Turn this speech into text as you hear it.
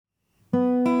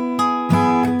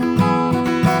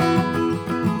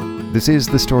This is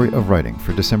the story of writing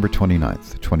for December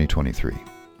 29th, 2023.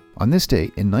 On this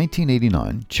day in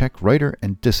 1989, Czech writer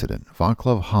and dissident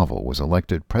Vaclav Havel was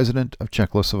elected President of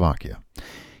Czechoslovakia.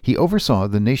 He oversaw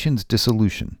the nation's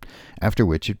dissolution, after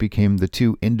which it became the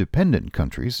two independent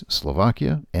countries,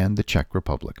 Slovakia and the Czech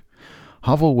Republic.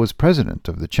 Havel was president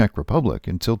of the Czech Republic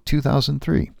until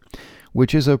 2003,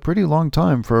 which is a pretty long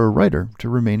time for a writer to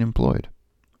remain employed.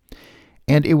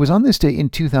 And it was on this day in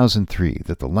 2003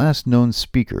 that the last known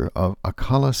speaker of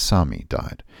Akkala Sami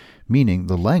died, meaning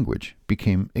the language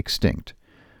became extinct.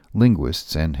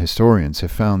 Linguists and historians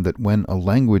have found that when a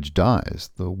language dies,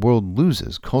 the world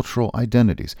loses cultural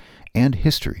identities and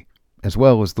history, as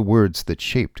well as the words that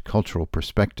shaped cultural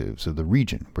perspectives of the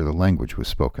region where the language was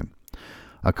spoken.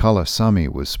 Akkala Sami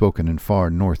was spoken in far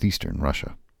northeastern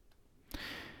Russia.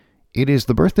 It is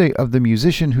the birthday of the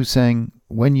musician who sang,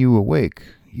 "When you awake,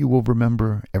 you will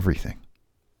remember everything."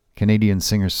 Canadian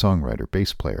singer-songwriter,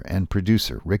 bass player, and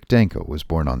producer Rick Danko was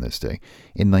born on this day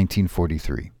in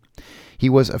 1943. He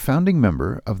was a founding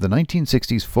member of the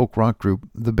 1960s folk rock group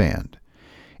The Band.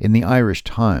 In the Irish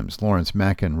Times, Lawrence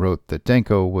Mackin wrote that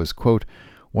Danko was, quote,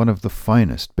 "one of the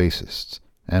finest bassists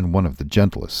and one of the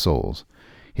gentlest souls.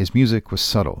 His music was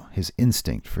subtle, his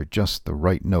instinct for just the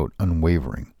right note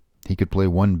unwavering. He could play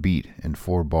one beat in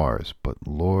 4 bars, but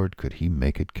Lord, could he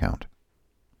make it count."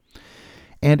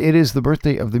 And it is the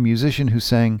birthday of the musician who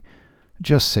sang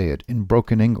 "Just Say It" in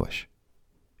broken English.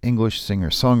 English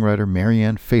singer-songwriter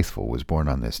Marianne Faithfull was born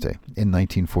on this day in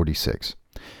 1946.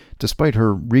 Despite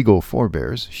her regal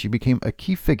forebears, she became a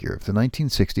key figure of the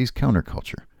 1960s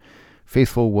counterculture.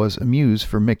 Faithfull was a muse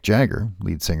for Mick Jagger,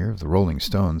 lead singer of the Rolling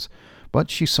Stones,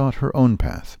 but she sought her own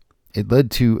path. It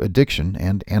led to addiction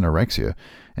and anorexia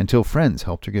until friends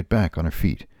helped her get back on her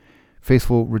feet.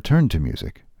 Faithfull returned to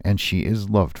music, and she is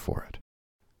loved for it.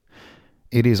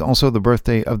 It is also the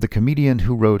birthday of the comedian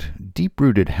who wrote,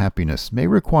 "Deep-rooted happiness may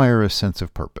require a sense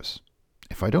of purpose.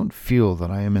 If I don't feel that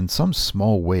I am in some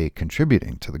small way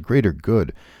contributing to the greater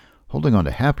good, holding on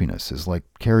to happiness is like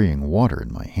carrying water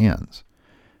in my hands."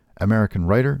 American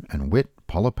writer and wit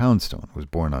Paula Poundstone was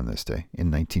born on this day in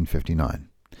 1959.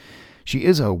 She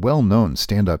is a well-known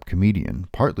stand-up comedian,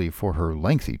 partly for her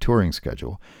lengthy touring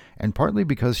schedule, and partly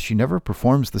because she never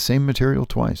performs the same material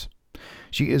twice.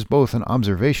 She is both an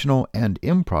observational and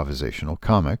improvisational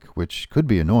comic, which could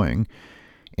be annoying.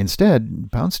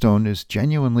 Instead, Poundstone is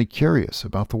genuinely curious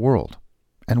about the world,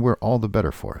 and we're all the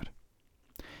better for it.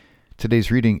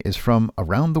 Today's reading is from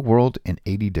Around the World in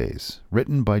 80 Days,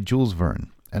 written by Jules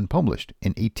Verne and published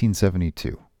in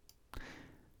 1872.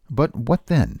 But what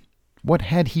then? What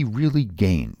had he really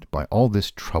gained by all this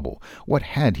trouble? What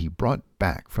had he brought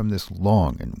back from this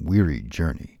long and weary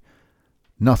journey?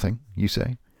 Nothing, you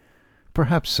say?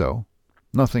 Perhaps so.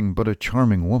 Nothing but a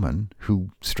charming woman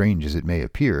who, strange as it may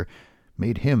appear,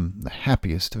 made him the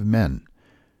happiest of men.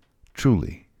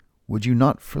 Truly, would you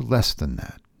not for less than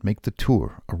that make the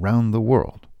tour around the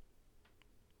world?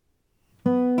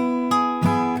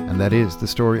 And that is the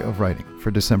story of writing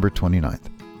for December 29th.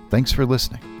 Thanks for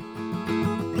listening.